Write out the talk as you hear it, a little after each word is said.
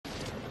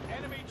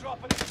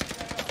dropping into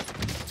the air.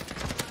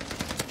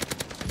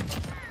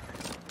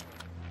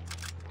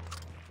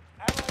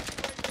 Allied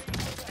UAV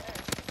overhead.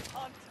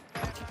 Hunt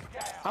them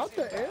down. Out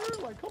the air?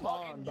 Like, come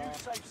on, Marking dog. new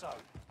safe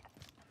zone.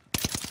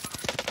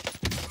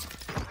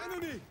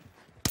 Enemy!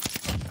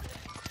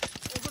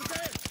 Over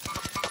there!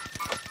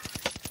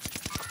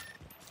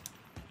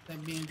 That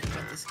being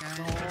about this guy.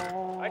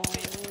 I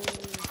see it.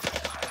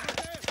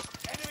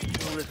 Enemy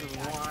Oh, this is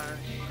UAV one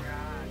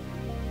shot.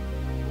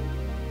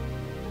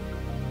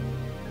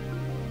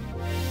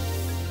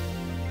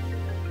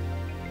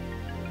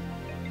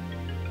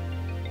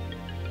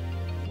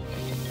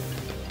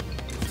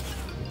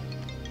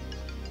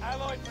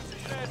 Allied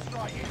precision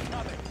airstrike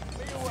incoming.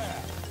 Be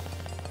aware.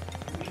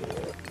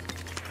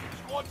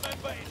 Squad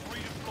member is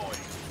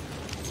redeploying.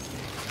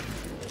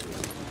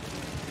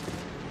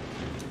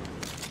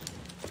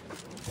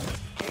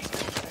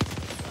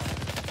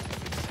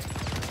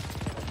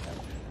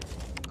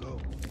 Go.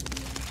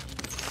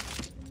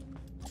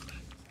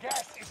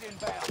 Gas is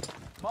inbound.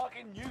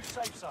 Marking new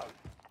safe zone.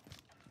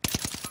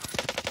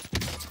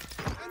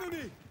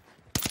 Enemy!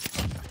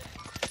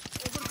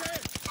 Over there!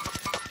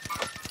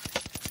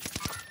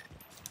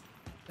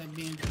 That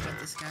being about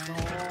this guy.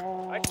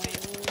 I see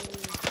it.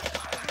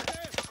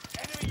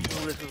 Enemy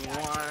Oh, this UAV is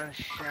active. one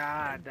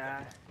shot,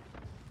 dog.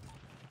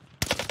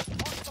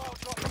 Hostile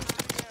dropping into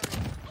the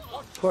area.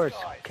 Watch Of course, the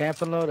skies.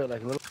 camping loaded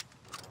like little.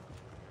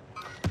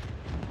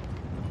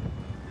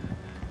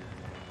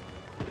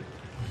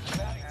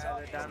 Bounty Yeah,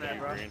 target they're down there,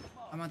 bro.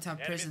 I'm on top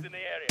of Enemies prison. in the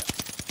area.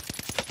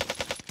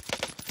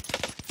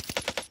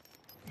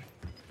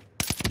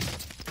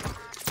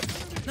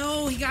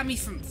 No, he got me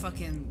from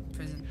fucking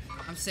prison.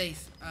 I'm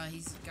safe.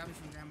 He's got me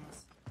from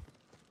grandma's.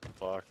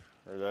 Fuck.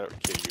 Where'd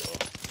that kid go?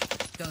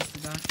 Ghost the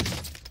dog.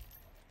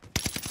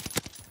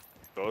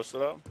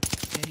 Ghosted up?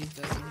 Yeah, he's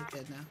ghosted. He's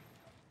dead now.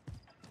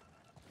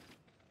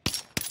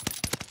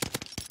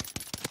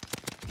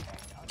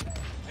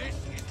 This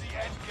is the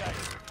end game.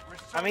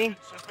 I mean-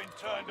 Resurgence has been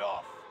turned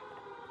off.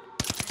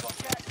 We've got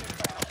gas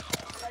inbound.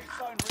 Safe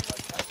zone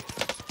relocated.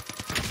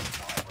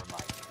 5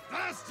 remaining.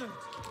 Bastard!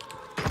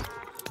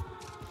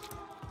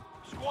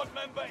 Squad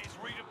member is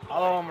redeployed.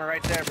 All of them are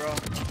right there, bro.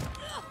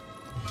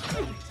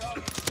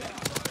 Targets down.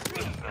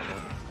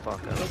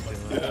 Fuck up.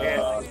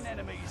 Yeah.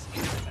 Enemies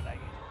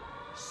eliminated.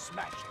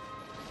 Smashing.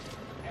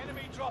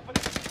 Enemy dropping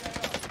into the air.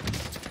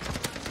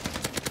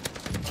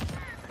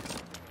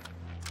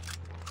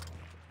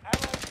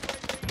 Allied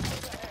UAV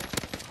overhead.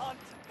 Hunt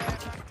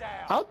them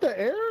down. Out the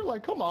air?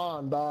 Like, come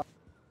on, dog.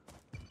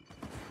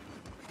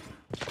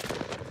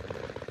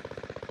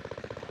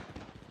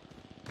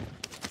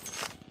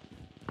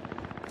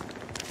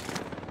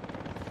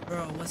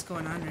 Bro, what's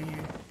going on right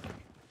here?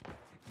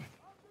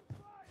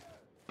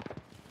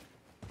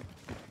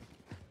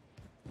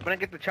 I'm gonna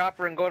get the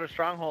chopper and go to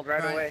Stronghold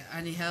right away.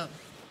 I need help.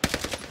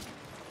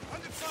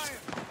 Under fire!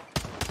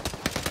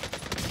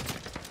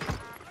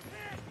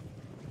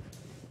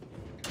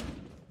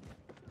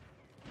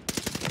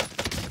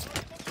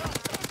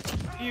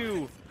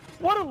 You.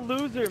 What a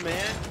loser,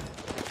 man.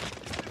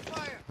 Under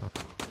fire!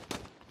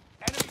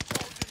 Enemy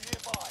soldier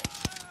nearby.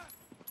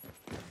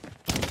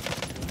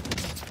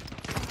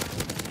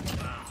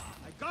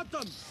 I got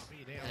them!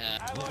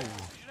 Allied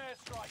precision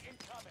airstrike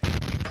incoming.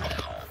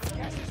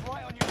 Gas is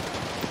right on your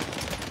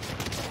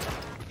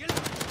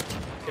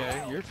Okay,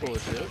 you're full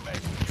of shit. mess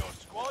with your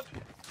squad.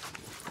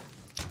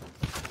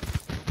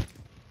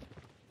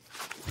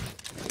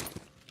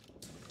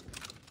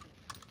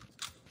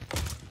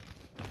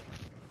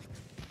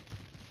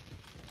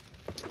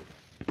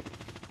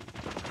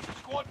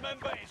 Squad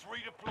member is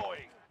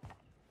redeploying.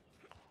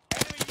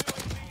 Enemy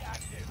UAV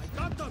active. I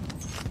got them!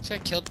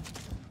 Check killed.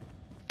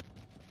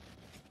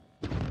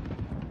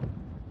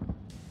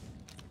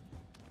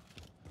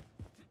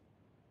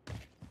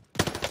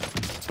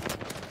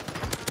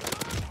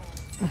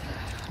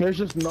 There's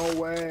just no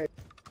way.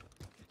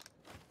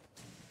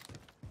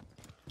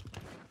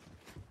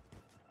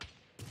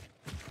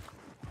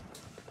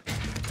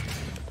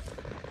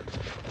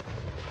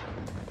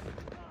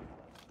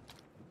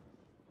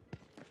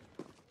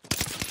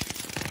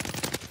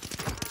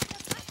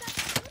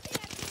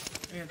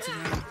 I got two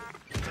down.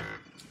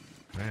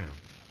 Man.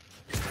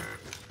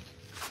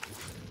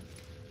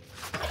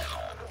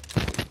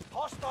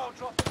 Hostile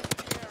dropping into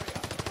the area.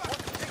 Watch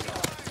the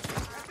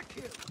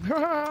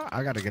skies.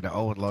 I gotta get an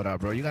old loadout,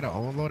 bro. You got an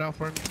old loadout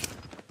for me?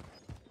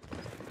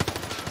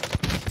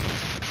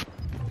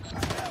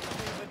 Now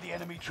clear with the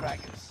enemy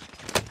trackers.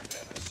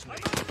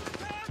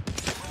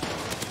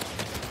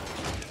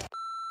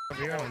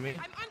 Over here on me.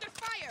 I'm under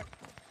fire!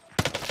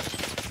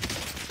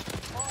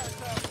 Fire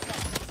sales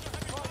gun.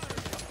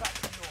 Come back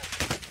to north.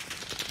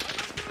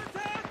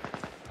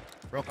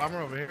 Broke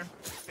armor over here.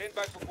 Stand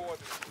back for board.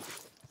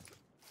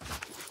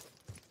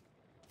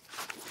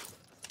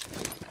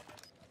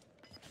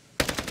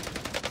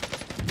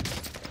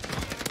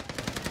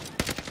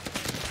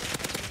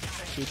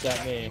 Shoot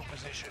at me.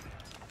 Position.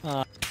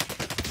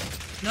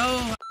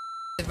 No,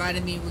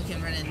 invited me. We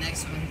can run it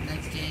next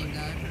game,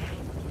 dog.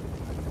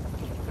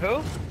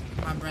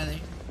 Who? My brother.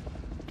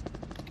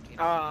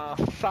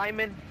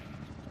 Simon.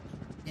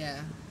 Yeah.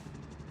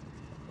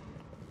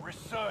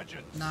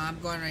 Resurgence. Nah, I'm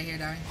going right here,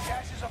 Darry.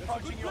 Gas is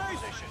approaching your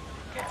position.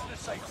 Get to the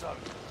safe zone.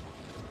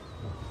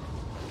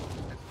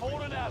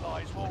 Fallen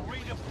allies will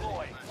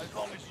redeploy as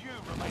long as you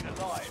remain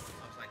alive.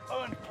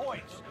 Earn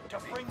points to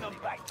bring them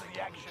back to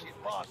the action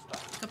faster.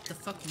 Pick up the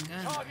fucking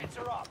gun. Targets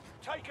are up.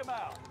 Take them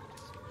out.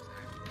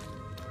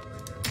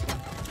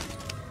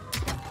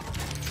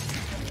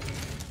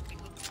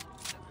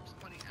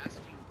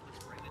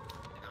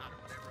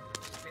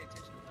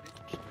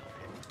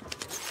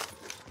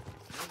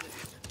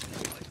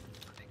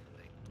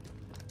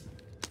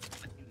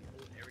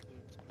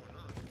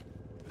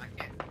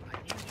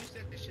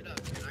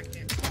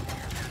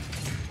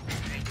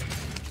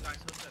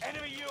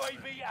 Enemy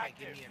UAV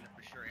active.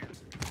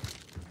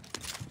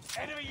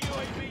 Enemy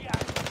UAV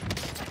active.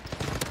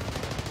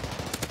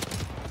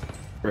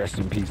 Rest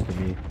in peace to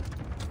me.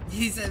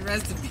 He said,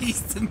 "Rest in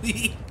peace to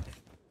me."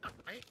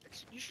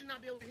 You should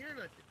not be able to hear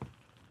nothing.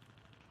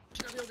 You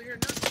should not be able to hear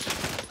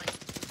nothing.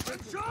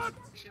 Like, shot!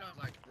 Shit, I was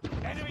like,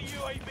 Enemy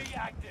UAV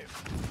active.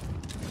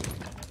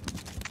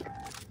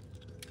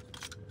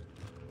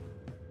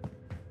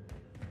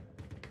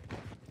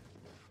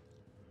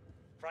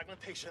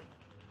 Fragmentation.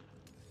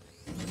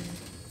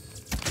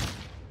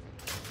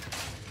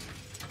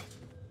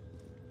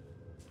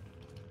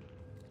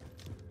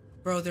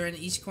 Bro, they're in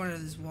each corner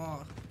of this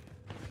wall.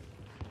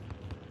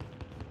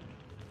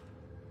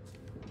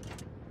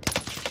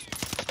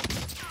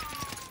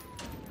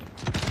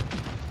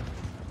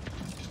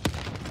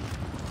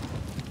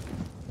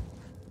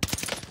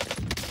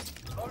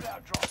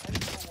 Loadout drop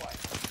heading your way.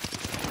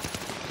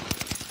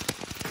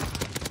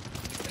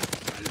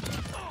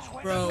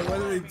 Bro, what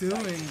are they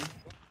doing?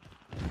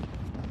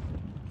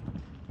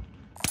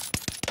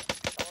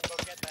 Someone go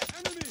get that.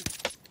 Enemy!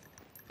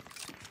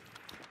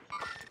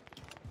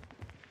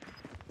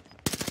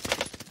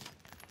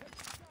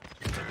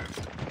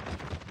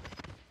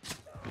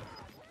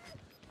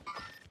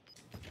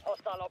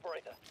 Hostile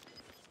operator.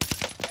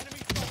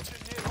 Enemy soldier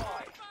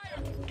nearby.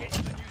 Get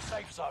to the new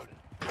safe zone.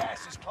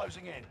 Gas is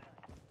closing in.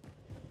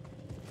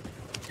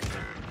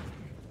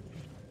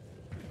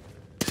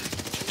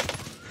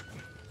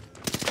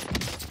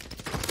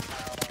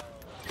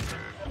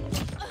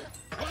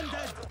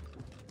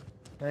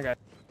 I got.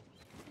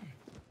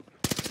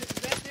 is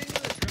that thing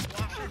with a drip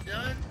washer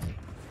done?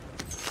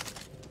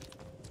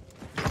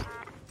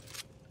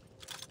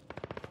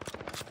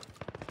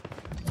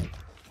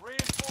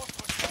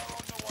 Reinforcements are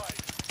on the way.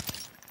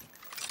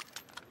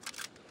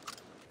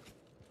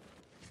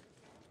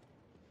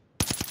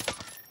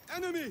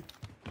 Enemy!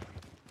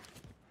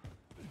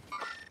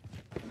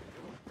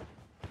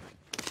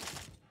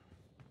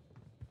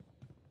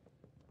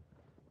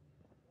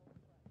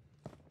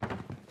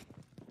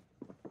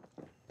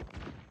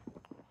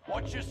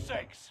 Watch your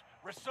six.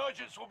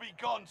 Resurgence will be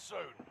gone soon.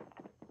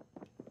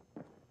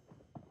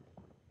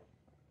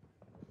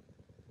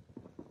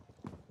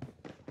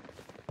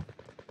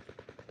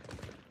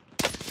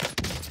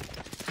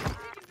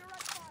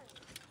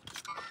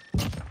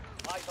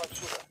 Eyes on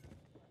shooter.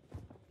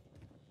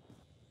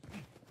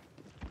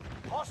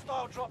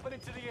 Hostile dropping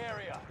into the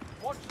area.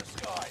 Watch the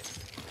skies.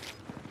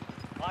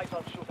 Eyes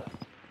on shooter.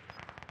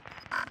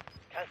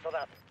 Cancel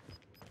that.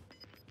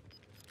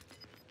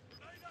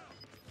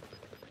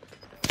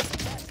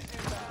 Gas is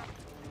inbound.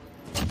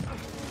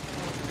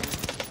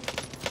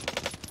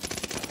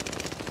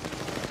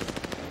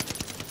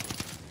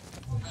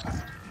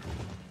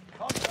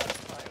 Contact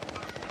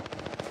failed.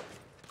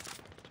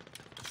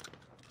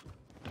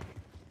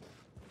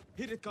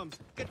 Here it comes.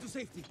 Get to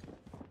safety.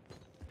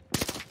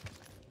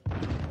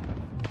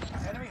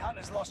 Enemy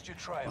hunters lost your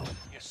trail.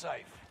 You're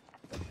safe.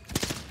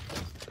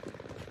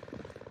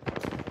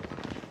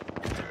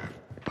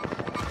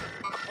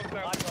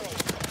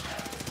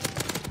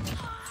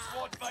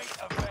 Squad mate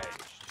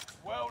avenged.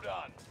 Well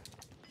done.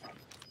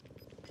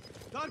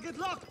 Target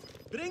locked.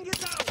 Bring it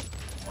down.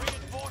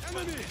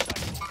 Reinforcements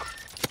disabled.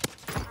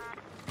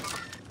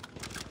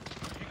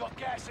 You got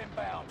gas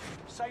inbound.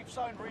 Safe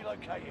zone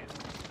relocated.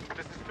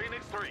 This is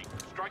Phoenix 3.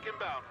 Strike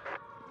inbound.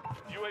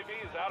 UAV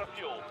is out of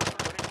fuel.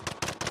 Ready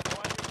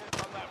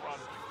for on that run.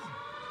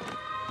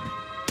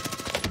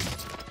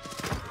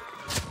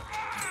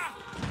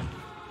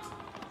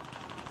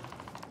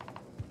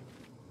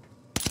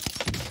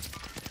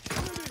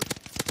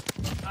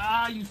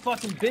 Ah, you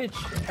fucking bitch.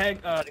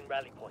 Heck,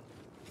 Rally point.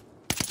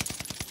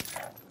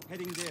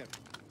 Heading there.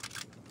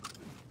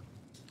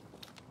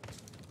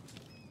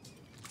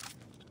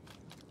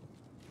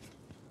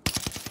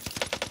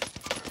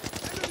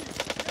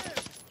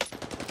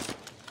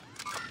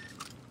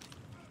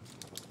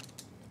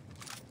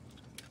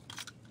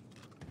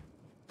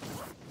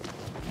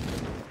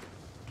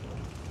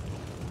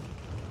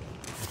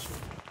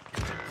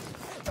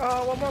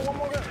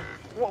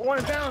 One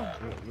is down.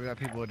 We got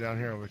people down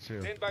here over too.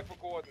 Stand back for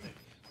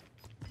coordinates.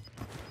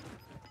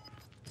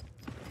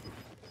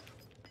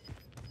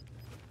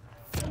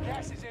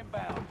 Gas is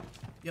inbound.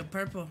 Yo,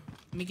 Purple.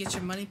 Let me get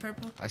your money,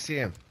 Purple. I see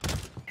him.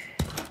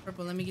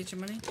 Purple, let me get your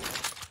money.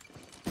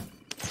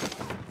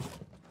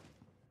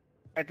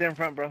 Right there in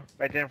front, bro.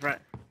 Right there in front.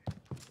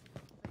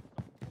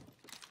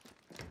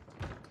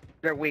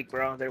 They're weak,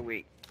 bro. They're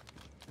weak.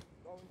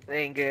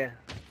 They ain't good.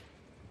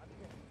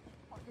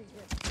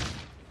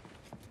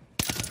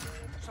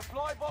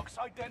 Supply box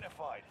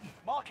identified.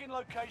 Marking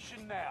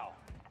location now.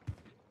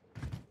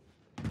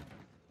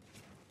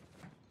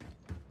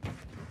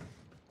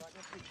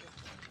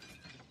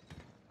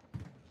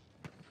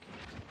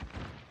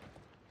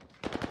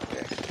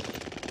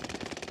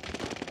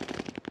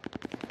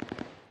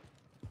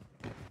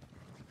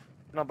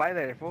 No buy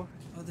there, fool.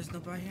 Oh, there's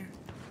nobody here.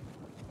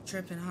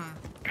 Tripping, huh?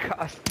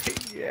 Gosh,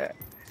 yeah.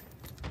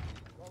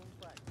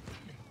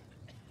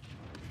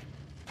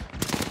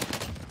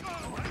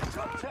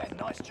 Top 10,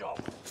 nice job.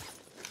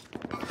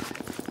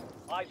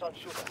 Eyes on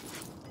shooter.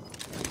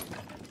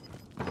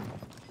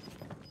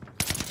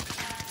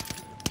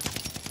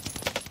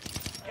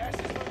 Gas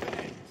is moving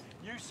in.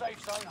 New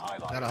safe zone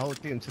highlight. Got a whole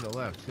team to the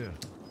left too.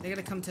 They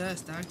gotta come to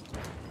us, dog.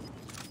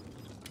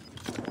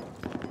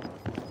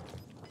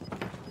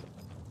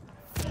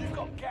 You've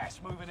got gas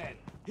moving in.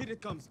 Here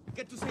it comes.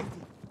 Get to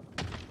safety.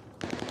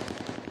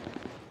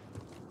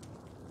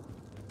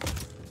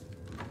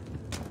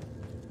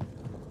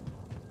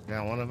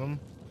 Got one of them.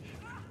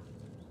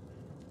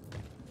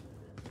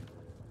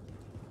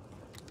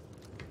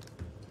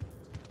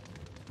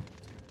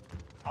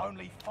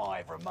 Only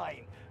 5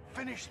 remain.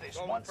 Finish this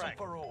once and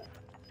for all.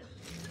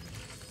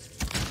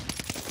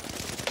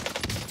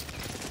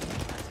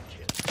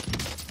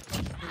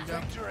 Here we go.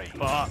 Victory.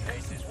 Fuck.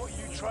 This is what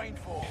you trained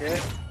for.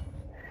 Shit.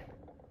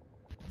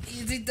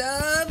 Easy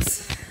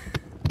dubs.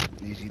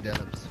 Easy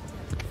dubs.